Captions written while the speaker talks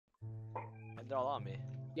They're all on me.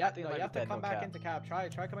 Yeah, you have to come back into cap. Try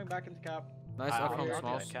coming back into cap. Nice up from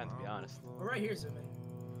small. I can't, to be honest. We're right here, zoom in.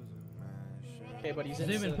 Okay, but he's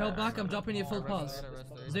zoom in, peel back, I'm dropping you full pause.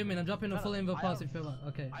 Zoom in, I'm dropping a full invo pause if you peel back.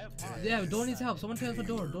 Okay. Yeah, door needs help. Someone tell us the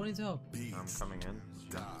door. Door needs help. I'm coming in.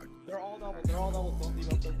 They're all double. Don't leave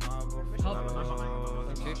up there.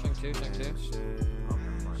 Shank two.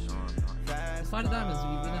 Find the diamonds,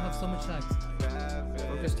 we're gonna have so much tags.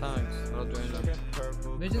 Focus tags. I'll join them.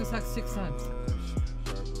 Vision tags 6 times.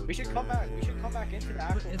 We should come back into the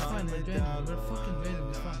actual. It's fine, we're draining. We're fucking draining,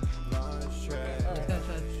 it's fine.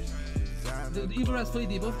 The Evil has fully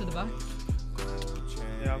debuffed to the back.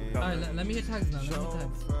 Yeah, I'm coming. Alright, let me hit tags now. Let me hit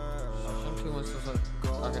tags.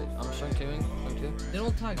 Okay, I'm shank two. They're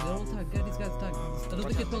all tagged. Get these guys tagged.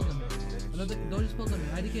 Another kid pulled them. Don't just pull them.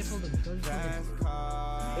 IDK pulled them. Don't just pull them.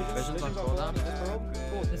 Vision's on cooldown.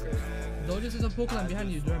 Dodges is on Pokemon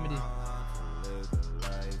behind you, Dermody.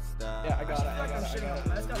 Yeah, I got it. I'm shitting on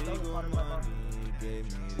him. I just got double pot in my mouth.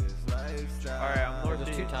 Alright, I'm north.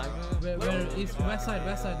 There's 2 tags. We're east, west side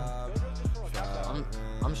now.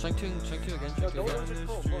 I'm shank two again.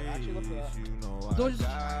 Dodges.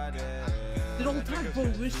 They're all tagged, bro.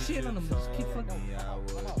 We're shitting on them. Just keep fucking.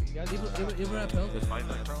 Evil rap help.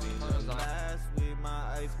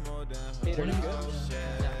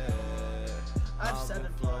 I have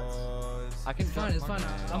 7 plots. It's fine.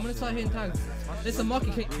 I'm gonna start hitting tags. Listen,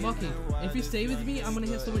 Mocky. If you stay with me, I'm gonna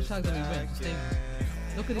hit so much tags that we win. Just stay with me.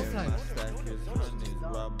 Look at these tags.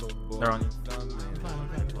 They're on you. I'm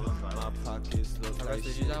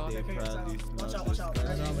Watch out.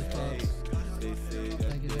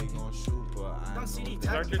 Thank you. Don't CD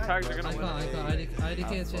Start your tags are I gonna win.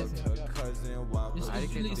 IDK is chasing.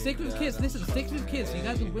 Stick with kids, listen, stick with kids. You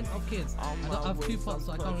guys will win off kids. I have 2 pots,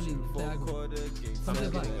 so I can't really play aggro. Come to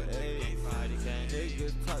the back.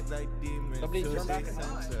 Somebody turn back.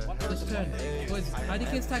 Just turn. Boys,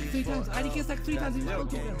 IDK stack 3 times. IDK stack 3 times. He's not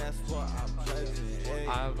together.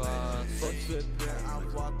 I have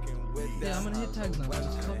Yeah, I'm gonna hit tags now.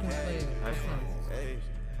 Just fucking play.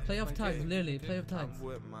 Play off tags, literally. Play off tags.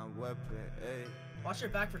 Watch your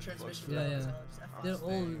back for transmission. Yeah.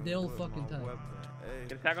 They're all fucking tagged.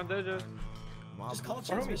 Get attack on Dojo. Just call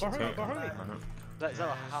transmission.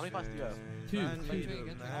 Zella, how many pots do you have? 2.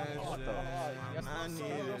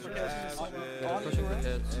 pushing for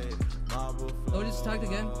kids. Oh, just tagged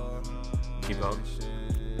again. Keep going.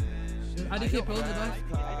 IDK pros the back.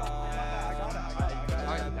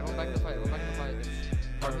 Alright, everyone back to the fight.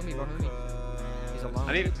 Bar me. He's alone. I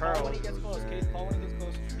need a pearl. When he gets close, Case, call when he gets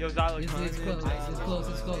close. Yo, Zyla, It's close.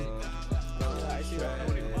 Yeah, I see that.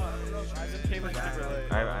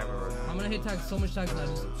 I'm gonna hit tags, so much tags now.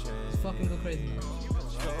 Just fucking go crazy now.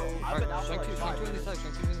 Alright, shank two in these tags.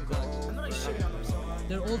 I'm not shitting on them so much.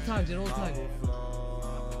 They're all tagged.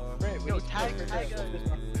 Great, we need tag.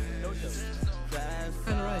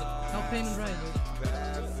 Kinda right. How pain and right.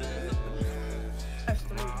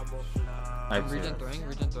 F3. I'm regen throwing.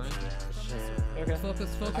 Okay.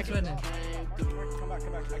 Focus right now. Come back. I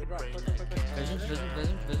can drop. Quick. Vision.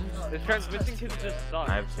 This transmission kids just suck.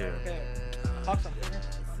 I have 2. Okay. Talk something.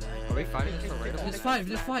 Are we fighting this already? Just fight.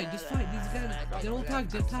 These guys, they're all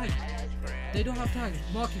tagged. They don't have tags.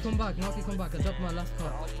 Marky, come back. I dropped my last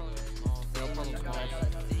card.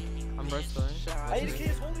 I'm resting. IDK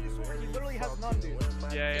is holding his sword. He literally has none, dude.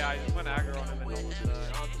 Yeah, I just went aggro on him and almost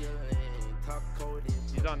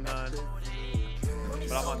he's on none.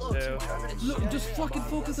 But I'm on 2. Look, just fucking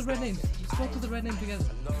focus the red names. Just focus the red name together.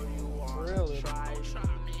 Really?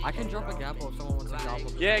 I can drop a gap if someone wants a gap.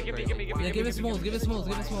 Yeah, give me. Yeah, give it smalls.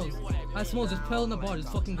 Alright, smalls, just pile in the bar. Just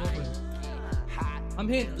fucking go for it. I'm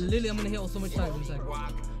gonna hit so much tags in a second.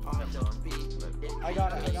 I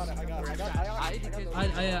got it.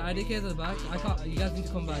 IDK is at the back. You guys need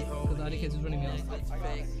to come back because IDK is running me out. I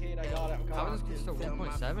got it. How is this still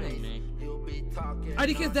 1.7 in me?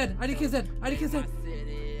 IDK is dead.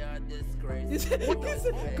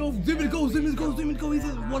 Go, zoom in, go. He's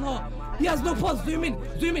in 1 heart. He has no pulse. Zoom in.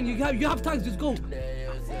 You have tags. Just go.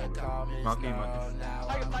 Monkey.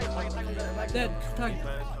 Dead. Tag.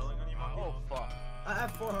 Oh fuck. I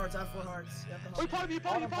have 4 hearts. Oh, pot him.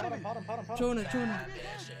 Throwing it.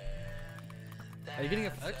 Are you getting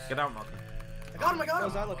a fix? Get out, Monkey. I got him. Oh,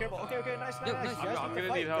 Zylo, careful. Okay, nice. Yep, nice. You guys I'm need to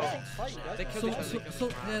gonna need help. fight, you guys. They killed each other.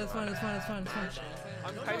 Yeah, that's fine. I'm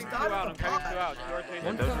kiting 2 out.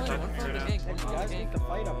 One for the gang. You guys need to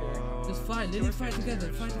fight up here. Just fight. Literally fight together.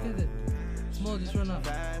 Small, just run up.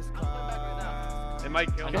 They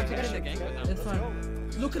might kill I'm me. not getting the gang with them. That's fine.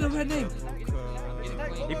 Look at the red name.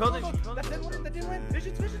 He pulled it. That didn't win.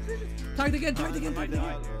 Visions. Tagged again.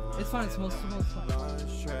 It's fine. Small.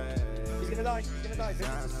 He's gonna gonna die. He's gonna die.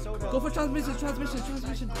 Visions is so dumb. Go for transmission. I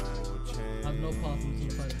have no pass. I'm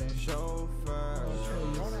just gonna fight it down.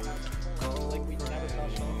 Like we never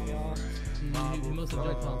touched him, yeah. He must have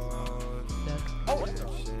died pass. Dead. Oh, what the?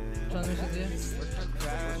 Transmission's here.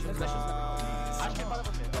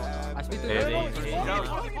 I speak to Hey, him.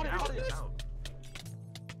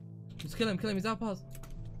 Just kill him. He's out pass.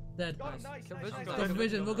 Dead. Got him, nice. Go Nice, vision, nice. Go for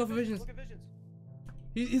vision. We'll go for visions. Look at visions.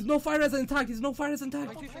 He's no fire as intact. Two,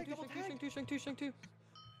 shrink two.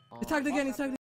 He's tagged again.